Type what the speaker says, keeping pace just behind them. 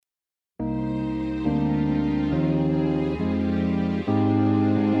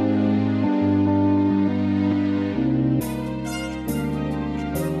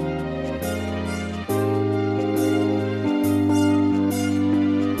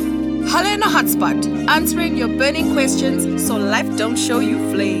HOLAA in a hotspot, answering your burning questions so life don't show you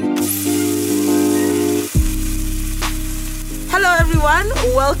flames. Hello everyone,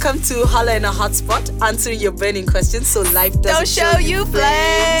 welcome to HOLAA in a hotspot, answering your burning questions so life don't show you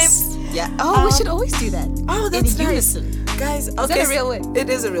flames. Yeah. Oh, we should always do that. Oh, that's in nice. unison. Guys, okay. Is that a real way? It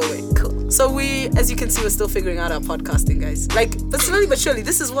is a real way. Cool. So we, as you can see, we're still figuring out our podcasting, guys. Like, but slowly but surely,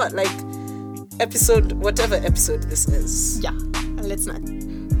 this is what? Like, whatever episode this is. Yeah. Let's not.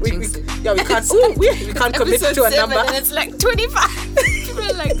 We can't. We can't commit to a number. And it's like 25. People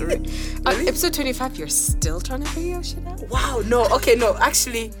are like, really? Episode 25, you're still trying to figure your shit out? Wow, no. Okay, no.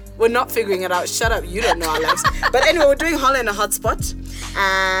 Actually, we're not figuring it out. Shut up. You don't know our lives. But anyway, we're doing HOLAA in a hotspot.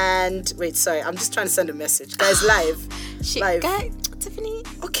 And wait, sorry. I'm just trying to send a message. Guys, live. Shit, live. guys, Tiffany.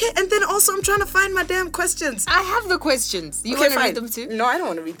 Okay, and then also I'm trying to find my damn questions. I have the questions. You Okay, want to fine. read them too? No, I don't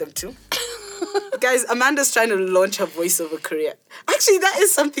want to read them too. Guys, Amanda's trying to launch her voiceover career. Actually, that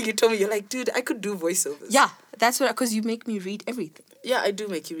is something you told me. You're like, dude, I could do voiceovers. Yeah, that's what, because you make me read everything. Yeah, I do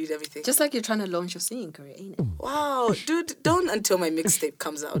make you read everything. Just like you're trying to launch your singing career, ain't it? Wow, dude, don't until my mixtape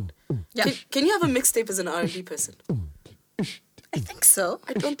comes out. Yeah. Can you have a mixtape as an R&B person? I think so.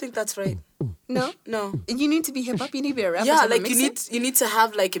 I don't think that's right. No? No. You need to be hip-hop, you need to be a rapper. Yeah, to like mix it. you need to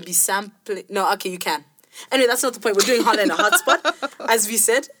have like and be sampling. No, okay, you can. Anyway, that's not the point. We're doing HOLAA in a hotspot, as we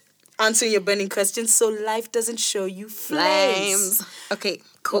said, answering your burning questions so life doesn't show you flames. Okay,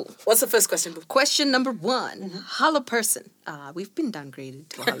 cool. What's the first question? Question number 1. HOLAA person. We've been downgraded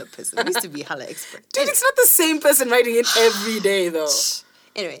to HOLAA person. We used to be HOLAA expert. Dude, it's not the same person writing it every day, though.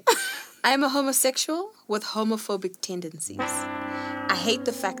 Anyway, I am a homosexual with homophobic tendencies. I hate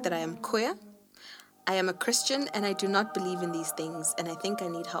the fact that I am queer. I am a Christian and I do not believe in these things, and I think I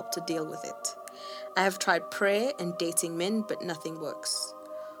need help to deal with it. I have tried prayer and dating men, but nothing works.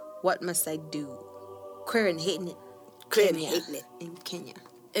 What must I do? Queer and hating it. Queer and hating it. In Kenya.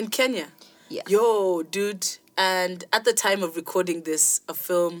 In Kenya? Yeah. Yo, dude. And at the time of recording this, a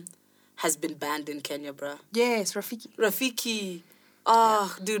film has been banned in Kenya, bruh. Yes, Rafiki.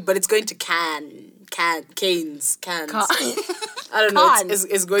 Oh, yeah. Dude, but it's going to Cannes. I don't know.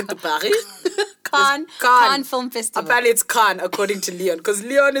 It's going to Paris. Cannes Film Festival. Apparently it's Cannes, according to Leon, because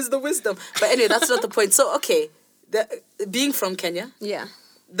Leon is the wisdom. But anyway, that's not the point. So, okay, being from Kenya, yeah,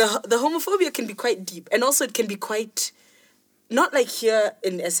 the homophobia can be quite deep. And also it can be quite, not like here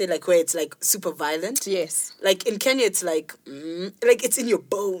in SA, like where it's like super violent. Yes. Like in Kenya, it's like it's in your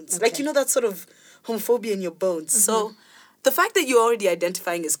bones. Okay. Like, you know, that sort of homophobia in your bones. Mm-hmm. So the fact that you're already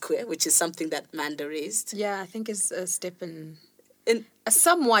identifying as queer, which is something that Manda raised. Yeah, I think is a step in a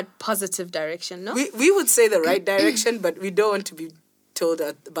somewhat positive direction, no? We would say the right direction, but we don't want to be told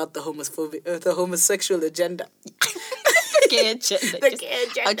about the homosexual agenda. The gay agenda. The gay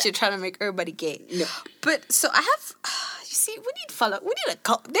agenda. Out here trying to make everybody gay. No. But, so I have, you see, we need a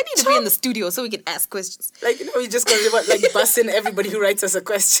call. They need to be in the studio so we can ask questions. Like, you know, we just gonna like bust in everybody who writes us a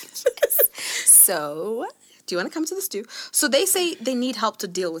question. So, do you want to come to the studio? So they say they need help to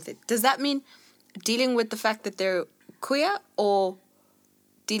deal with it. Does that mean dealing with the fact that they're queer or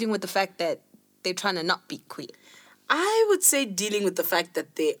dealing with the fact that they're trying to not be queer? I would say dealing with the fact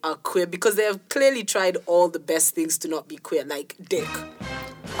that they are queer because they have clearly tried all the best things to not be queer, like dick.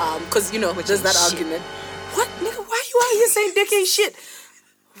 Because, you know, there's that shit. argument. What? Nigga, why you out here saying dick ain't shit?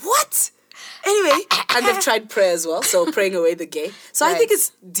 What? Anyway, and they've tried prayer as well, so praying away the gay. So right. I think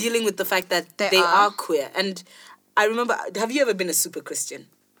it's dealing with the fact that they are queer. And I remember, have you ever been a super Christian?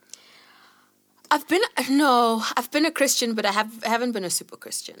 I've been a Christian, but I haven't been a super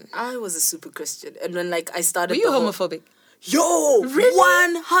Christian. I was a super Christian. And when I started... Were you homophobic? Yo! Really?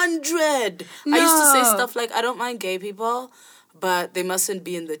 100! No. I used to say stuff like, I don't mind gay people, but they mustn't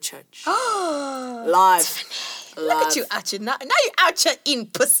be in the church. Live. Look at you out here now. Now you're out here in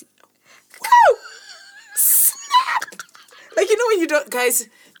pussy. Go! Snap! Like, you know when you don't... Guys,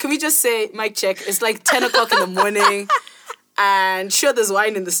 can we just say, mic check, it's like 10 o'clock in the morning... And sure, there's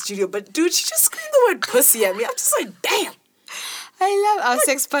wine in the studio, but dude, she just screamed the word pussy at me. I'm just like, damn. I love our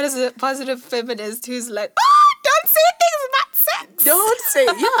sex positive feminist who's like, don't say things about sex. Don't say,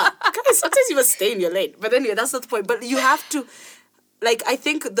 yeah. Guys, sometimes you must stay in your lane. But anyway, that's not the point. But you have to, I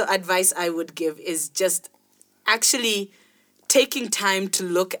think the advice I would give is just actually taking time to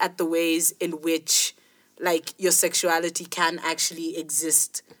look at the ways in which, your sexuality can actually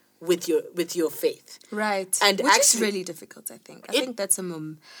exist with your faith. Right. And which is really difficult, I think. I think that's a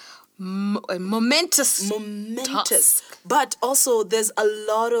momentous task. But also there's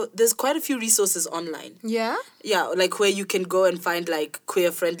quite a few resources online. Yeah? Yeah, where you can go and find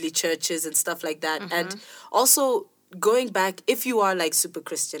queer friendly churches and stuff like that. Mm-hmm. And also going back, if you are like super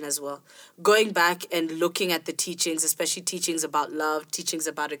Christian as well, going back and looking at the teachings, especially teachings about love, teachings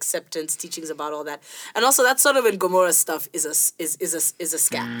about acceptance, teachings about all that, and also that Sodom and Gomorrah stuff is a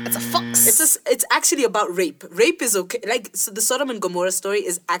scam. It's a fox. It's actually about rape. Rape is okay. Like, so the Sodom and Gomorrah story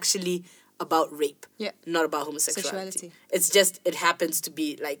is actually about rape. Yeah. Not about homosexuality. Sexuality. It's just, it happens to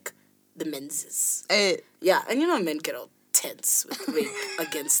be like the men's. Yeah, and men get all tense with rape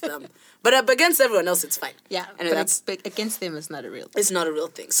against them. But against everyone else, it's fine. Yeah, and but against them, it's not a real thing. It's not a real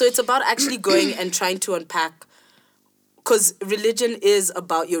thing. So it's about actually going and trying to unpack, because religion is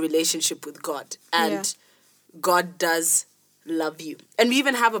about your relationship with God. And God does love you. And we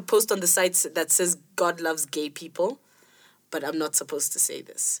even have a post on the site that says God loves gay people. But I'm not supposed to say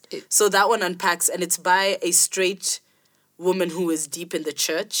this. So that one unpacks, and it's by a straight woman who is deep in the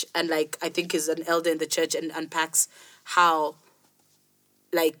church, and like I think is an elder in the church, and unpacks how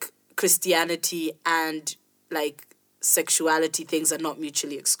like Christianity and like sexuality things are not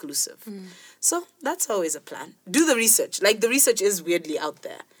mutually exclusive. So that's always a plan. Do the research. Like, the research is weirdly out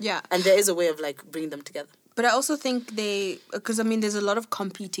there. Yeah. And there is a way of like bringing them together. But I also think because I mean, there's a lot of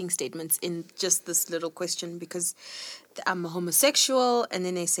competing statements in just this little question, because I'm a homosexual, and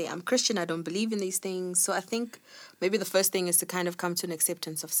then they say I'm Christian, I don't believe in these things. So I think maybe the first thing is to kind of come to an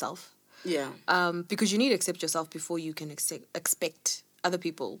acceptance of self. Yeah. Because you need to accept yourself before you can expect other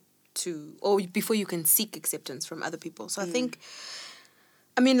people to, or before you can seek acceptance from other people. So I think,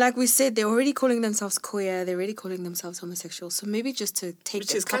 I mean, like we said, they're already calling themselves queer, they're already calling themselves homosexual. So maybe just to take,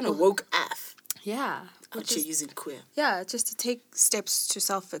 which is kind of woke AF. Yeah. What you're using queer. Yeah, just to take steps to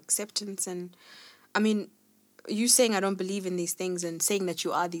self-acceptance. And I mean, you saying I don't believe in these things and saying that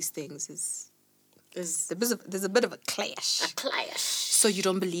you are these things there's a bit of a clash. A clash. So you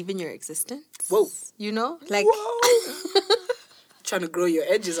don't believe in your existence? Whoa. You know? Like, whoa. Trying to grow your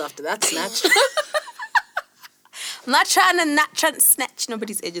edges after that snatch. I'm not trying to snatch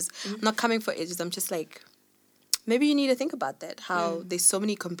nobody's edges. I'm not coming for edges. I'm just like, maybe you need to think about that. How there's so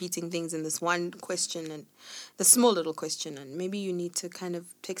many competing things in this one question, and the small little question, and maybe you need to kind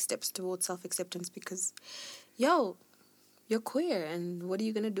of take steps towards self-acceptance, because, you're queer, and what are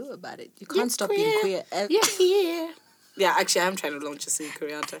you gonna do about it? You can't stop being queer. Yeah, actually, I'm trying to launch a singing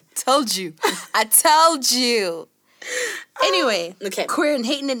career, aren't I? Told you. I told you. Anyway, okay. Queer and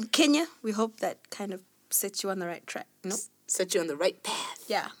hating in Kenya. We hope that kind of sets you on the right track. Nope. Set you on the right path.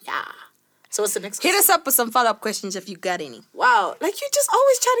 Yeah. Yeah. So what's the next question? Hit us up with some follow-up questions if you got any. Wow. Like, you're just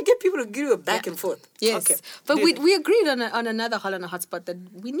always trying to get people to give you a back and forth. Yes. Okay. But we agreed on another HOLAA in a hotspot that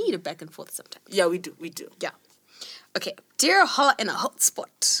we need a back and forth sometimes. Yeah, we do. Yeah. Okay. Dear HOLAA in a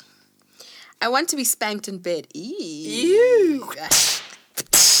hotspot. I want to be spanked in bed. Ew.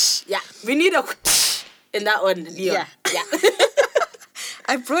 Yeah. We need a in that one, Leon. Yeah.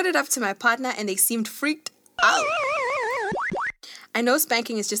 I brought it up to my partner and they seemed freaked out. I know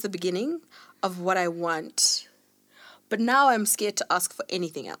spanking is just the beginning of what I want, but now I'm scared to ask for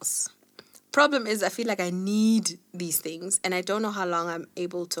anything else. Problem is, I feel like I need these things and I don't know how long I'm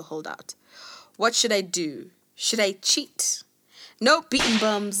able to hold out. What should I do? Should I cheat? No beating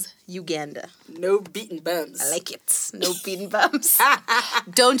bums, Uganda. No beating bums. I like it. No beating bums.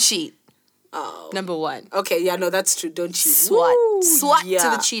 Don't cheat. Oh. Number one. Okay, yeah, no, that's true. Don't cheat. SWAT to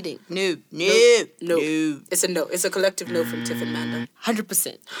the cheating. No. It's a no. It's a collective no from Tiff and Manda.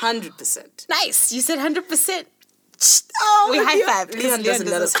 100%. 100%. Nice. You said 100%. Oh, we high five. Leon doesn't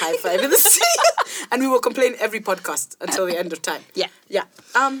let us high five in the city. And we will complain every podcast until the end of time. Yeah. Yeah.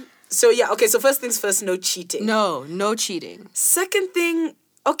 So first things first, no cheating. No cheating. Second thing,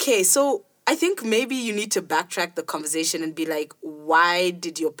 okay, so I think maybe you need to backtrack the conversation and be like, why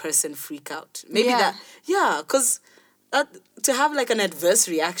did your person freak out? Maybe because to have like an adverse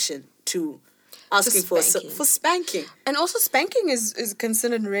reaction to asking for spanking. And also spanking is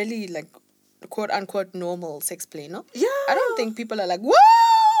considered really like quote unquote normal sex play, no? Yeah. I don't think people are like, whoa,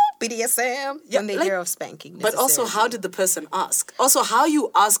 BDSM when they hear of spanking. But also, how did the person ask? Also, how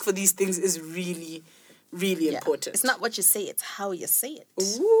you ask for these things is really, really important. It's not what you say, it's how you say it.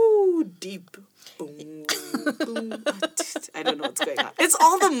 Ooh, deep. Boom, boom. I don't know what's going on. It's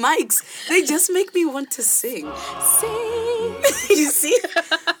all the mics. They just make me want to sing. You see?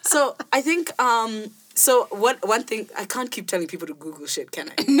 So I think one thing, I can't keep telling people to Google shit,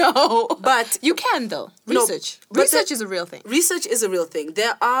 can I? No. But you can though. Research. Research is a real thing. Research is a real thing.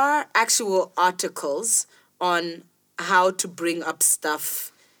 There are actual articles on how to bring up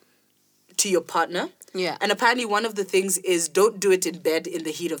stuff to your partner. Yeah. And apparently one of the things is don't do it in bed in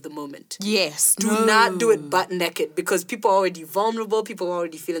the heat of the moment. Yes. Do not do it butt naked because people are already vulnerable. People are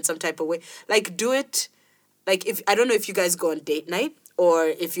already feeling some type of way. Like, do it, like, if I don't know if you guys go on date night or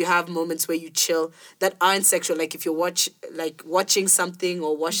if you have moments where you chill that aren't sexual, like if you're watching something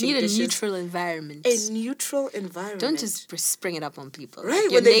or washing You need dishes. a neutral environment. A neutral environment. Don't just spring it up on people. Right,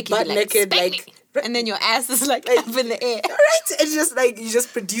 Like, when they naked, butt you're naked, "Spank like, me." And then your ass is like up in the air. Right? It's just like you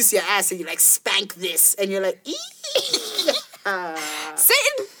just produce your ass and you like spank this and you're like,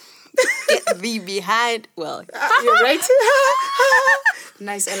 Satan, get thee behind. Well, you're right.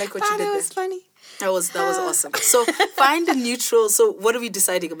 Nice. I like what you did that there. was funny. That was awesome. So find a neutral. So what are we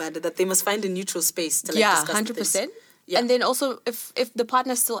deciding, Amanda? That they must find a neutral space to Yeah, discuss 100%. Yeah. And then also, if the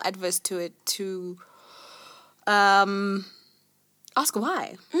partner's still adverse to it, to ask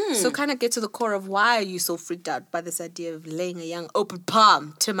why. So kind of get to the core of why are you so freaked out by this idea of laying a young open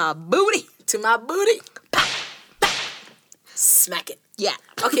palm to my booty. To my booty. Smack it. Yeah.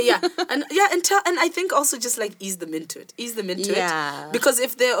 Okay, yeah. And I think also just like ease them into it. Yeah. Because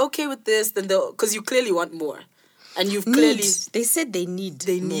if they're okay with this, then because you clearly want more. And you've clearly... They said they need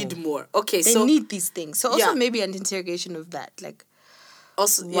more. Okay, they so... need these things. So also Yeah. maybe an interrogation of that. Like,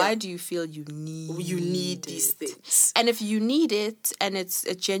 Also, why do you feel you need these things? And if you need it and it's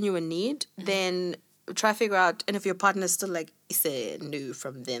a genuine need, then try figure out, and if your partner's still like, it's a no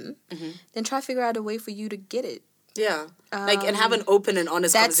from them, then try figure out a way for you to get it. Yeah. And have an open and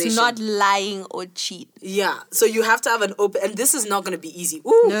honest conversation. That's not lying or cheat. Yeah. So you have to have an open... And this is not going to be easy.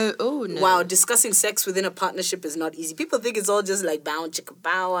 Ooh. No. Oh, no. Wow. Discussing sex within a partnership is not easy. People think it's all just like bow, chicka,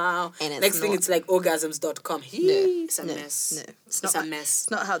 bow, wow. And it's Next thing, not. it's like orgasms.com. It's a mess. No. It's a mess. It's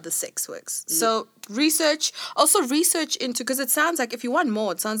not how the sex works. So research into... Because it sounds like, if you want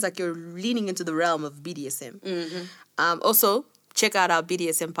more, it sounds like you're leaning into the realm of BDSM. Also... check out our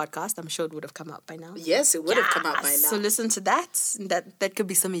BDSM podcast. I'm sure it would have come out by now. Yes, it would have come out by now. So listen to that. That could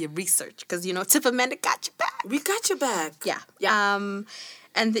be some of your research. Because, Tip Amanda got your back. We got your back. Yeah. Yeah.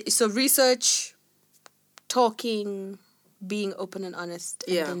 So research, talking, being open and honest.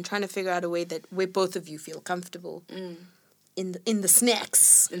 And then trying to figure out a way where both of you feel comfortable in the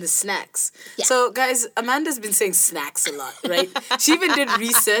snacks. In the snacks. Yeah. So, guys, Amanda's been saying snacks a lot, right? She even did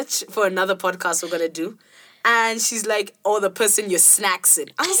research for another podcast we're going to do. And she's like, the person you're snacksing.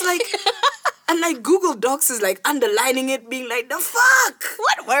 I was like, and like Google Docs is like underlining it, being like, the fuck?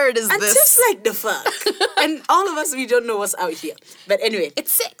 What word is and this? And Tiff's like, the fuck? And all of us, we don't know what's out here. But anyway.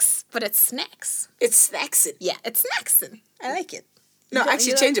 It's sex, but it's snacks. It's snacksing. Yeah, it's snacksing. I like it. No,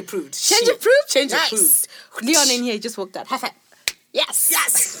 actually, change approved. Change approved? Change nice. approved. Leon in here just walked out. Have it. Yes.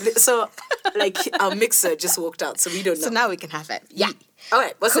 So, like, our mixer just walked out, so we don't know. So now we can have it. Yeah. All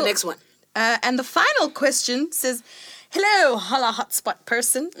right, what's the next one? And the final question says, hello, HOLAA hotspot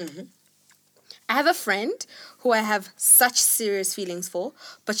person. I have a friend who I have such serious feelings for,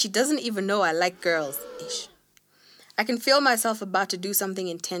 but she doesn't even know I like girls. Ish. I can feel myself about to do something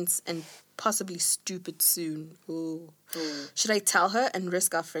intense and possibly stupid soon. Ooh. Should I tell her and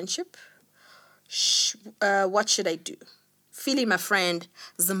risk our friendship? What should I do? Feeling my friend,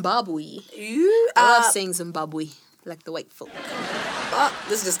 Zimbabwe. I love saying Zimbabwe, like the white folk.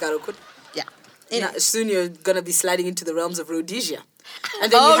 This just got awkward. Yeah. Now, soon you're going to be sliding into the realms of Rhodesia.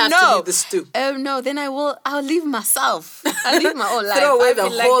 And then you have to leave the stew. Oh, no. Then I'll leave myself. I'll leave my own life. Throw away the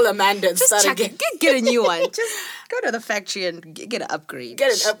whole Amanda and start again. Get a new one. Just go to the factory and get an upgrade.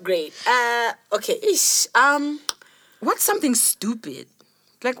 Get an upgrade. Okay. Ish. What's something stupid?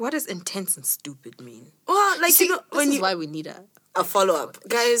 Like, what does intense and stupid mean? Well, like, this is why we need a follow-up.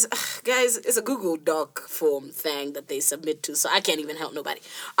 Guys, it's a Google Doc form thing that they submit to, so I can't even help nobody.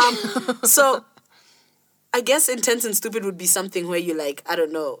 So I guess intense and stupid would be something where you like, I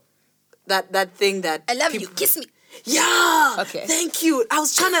don't know, that thing that I love you, kiss me. Yeah. Okay. Thank you. I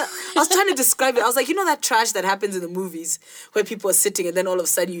was trying to describe it. I was like, that trash that happens in the movies where people are sitting and then all of a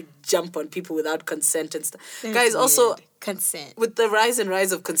sudden you jump on people without consent and stuff. That's Guys, weird. also consent. With the rise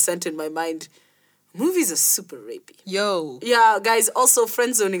of consent in my mind, movies are super rapey. Yo. Yeah, guys, also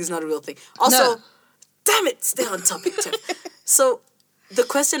friend zoning is not a real thing. Also, no. Damn it, stay on topic, Tiff. So the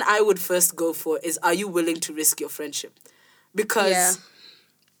question I would first go for is, are you willing to risk your friendship? Because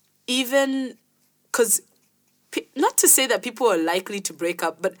not to say that people are likely to break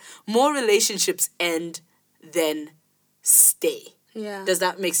up, but more relationships end than stay. Yeah. Does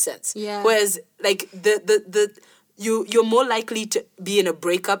that make sense? Yeah. Whereas, like, you're more likely to be in a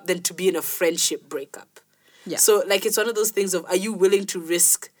breakup than to be in a friendship breakup. Yeah. So, like, it's one of those things of, are you willing to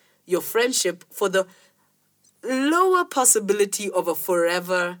risk your friendship for the lower possibility of a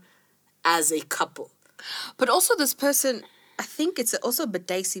forever as a couple? But also this person, I think it's also a bit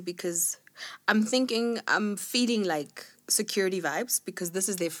dicey because I'm feeling like security vibes because this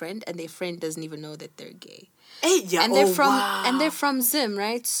is their friend and their friend doesn't even know that they're gay. Hey, yeah. And they're from Zim,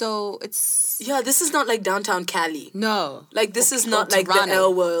 right? So it's this is not like downtown Cali. no. Like this is not like Toronto. the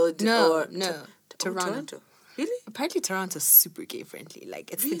L World No, or Toronto. Really? Apparently Toronto's super gay friendly.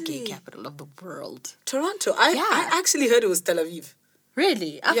 Like it's the gay capital of the world. Toronto. I actually heard it was Tel Aviv.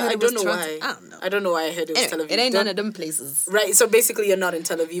 Really? I don't know Toronto. why. I don't know. I don't know why I heard it was Tel Aviv. It ain't none of them places. Right, so basically you're not in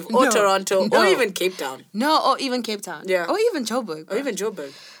Tel Aviv or Toronto or even Cape Town. No, or even Cape Town. Yeah. Or even Joburg. Or even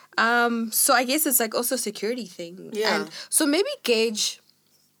Joburg. So I guess it's like also a security thing. Yeah. And so maybe gauge.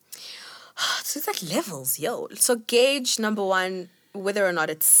 So it's like levels, yo. So gauge, number one, whether or not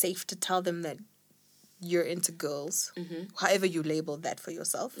it's safe to tell them that you're into girls, however you label that for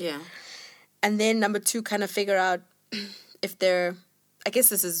yourself. Yeah. And then number two, kind of figure out if they're, I guess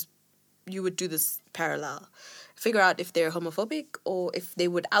this is, you would do this parallel. Figure out if they're homophobic or if they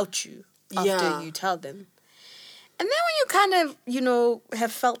would out you after you tell them. And then when you kind of,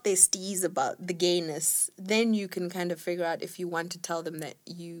 have felt their steez about the gayness, then you can kind of figure out if you want to tell them that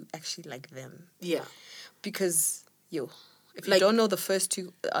you actually like them. Yeah. Because, if you don't know the first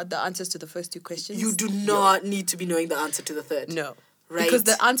two, the answers to the first two questions. You do not need to be knowing the answer to the third. No. Right? Because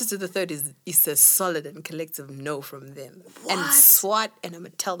the answer to the third is a solid and collective no from them. What? And SWAT, and I'm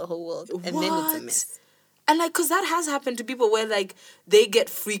going to tell the whole world. And then it's a mess. And like, because that has happened to people where like they get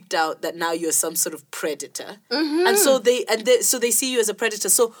freaked out that now you're some sort of predator. And so they see you as a predator.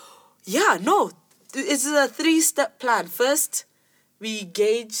 So it's a 3-step plan. First, we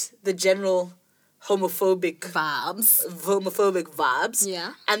gauge the general homophobic vibes.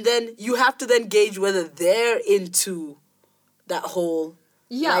 Yeah. And then you have to then gauge whether they're into that whole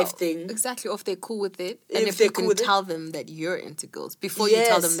life thing. Exactly. Or if they're cool with it. And if they're you cool can with tell them that you're into girls before you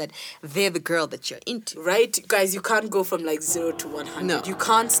tell them that they're the girl that you're into. Right? Guys, you can't go from like 0 to 100. No. You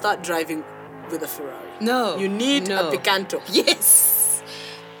can't start driving with a Ferrari. No. You need a Picanto.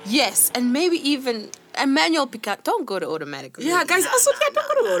 Yes. And maybe even a manual Picanto. Don't go to automatic. Yeah, guys, also don't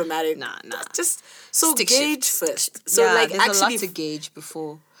go to automatic. Nah. Just gauge first. So yeah, like there's actually a lot to gauge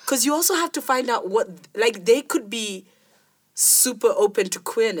before. Because you also have to find out what, like, they could be super open to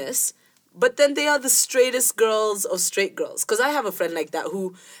queerness, but then they are the straightest girls of straight girls. Because I have a friend like that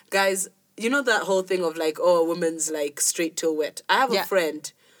who, guys, you know that whole thing of like, oh, a woman's like straight till wet. I have a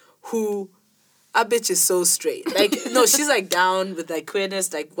friend who, a bitch is so straight. Like, no, she's like down with like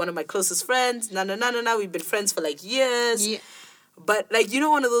queerness, like one of my closest friends. No. We've been friends for like years. Yeah. But like,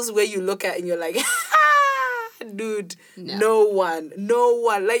 one of those where you look at and you're like, dude, no one.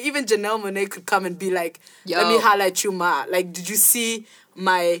 Like, even Janelle Monáe could come and be like, let me holla at you, ma. Like, did you see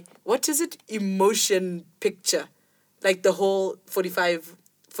my, what is it? Emotion picture. Like, the whole 45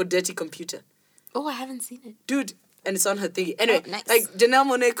 for Dirty Computer. Oh, I haven't seen it. Dude, and it's on her thingy. Anyway, nice. like, Janelle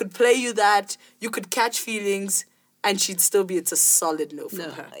Monáe could play you that. You could catch feelings, and she'd still be, it's a solid no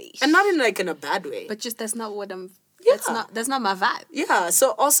from her. And not in, like, in a bad way. But just that's not what I'm... Yeah. That's not my vibe. Yeah,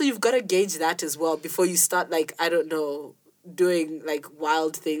 so also you've got to gauge that as well before you start, like, I don't know, doing, like,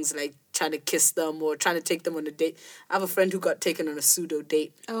 wild things, like trying to kiss them or trying to take them on a date. I have a friend who got taken on a pseudo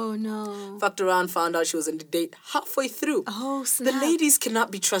date. Oh, no. Fucked around, found out she was on the date halfway through. Oh, snap. The ladies cannot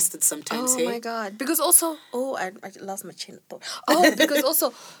be trusted sometimes, Oh, my God. Because also... Oh, I lost my chain of thought. Oh, because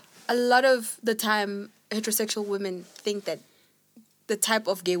also a lot of the time heterosexual women think that the type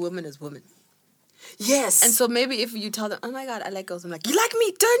of gay woman is woman. Yes. And so maybe if you tell them, oh my God, I like girls, I'm like, you like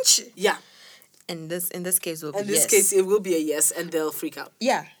me, don't you? Yeah. In this case, will be yes. In this case, it will be a yes, and they'll freak out.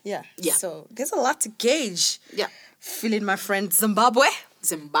 Yeah. So there's a lot to gauge. Yeah. Feeling my friend Zimbabwe.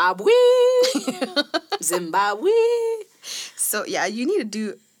 So yeah, you need to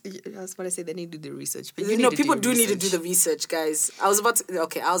do. I was about to say they need to do the research, but people do need to do the research, guys. I was about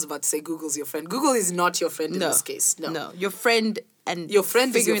to say Google's your friend. Google is not your friend in this case. No, your friend. And your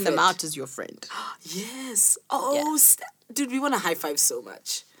friend figuring is your friend. them out is your friend. Yes. Oh, dude, we want to high five so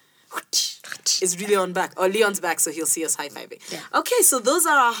much. It's really on back. Oh, Leon's back, so he'll see us high fiving. Yeah. Okay, so those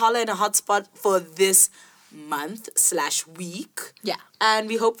are our holla and a hotspot for this month/week. Yeah. And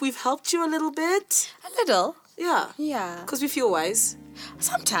we hope we've helped you a little bit. A little. Yeah. Yeah. Because we feel wise.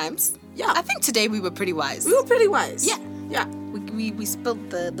 Sometimes. Yeah. I think today we were pretty wise. We were pretty wise. Yeah. Yeah. We spilled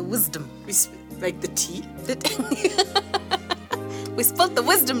the wisdom. Like the tea. We spilled the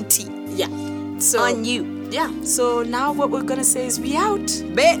wisdom tea. Yeah. So on you. Yeah. So now what we're gonna say is we out.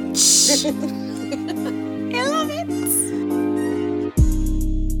 Bitch. I love it.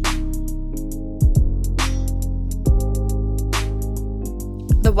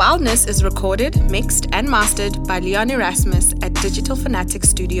 The Wildness is recorded, mixed, and mastered by Leon Erasmus at Digital Fanatic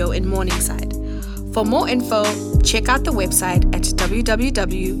Studio in Morningside. For more info, check out the website at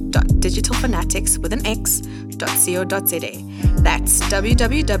www.digitalfanatics.co.za. That's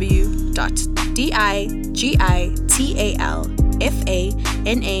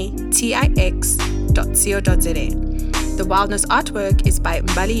www.digitalfanatix.co.za. The Wildness artwork is by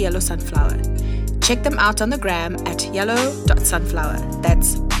Mbali Yellow Sunflower. Check them out on the gram at yellow.sunflower.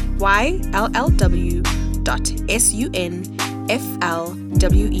 That's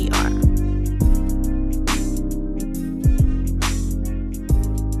YLLW.SUNFLWER.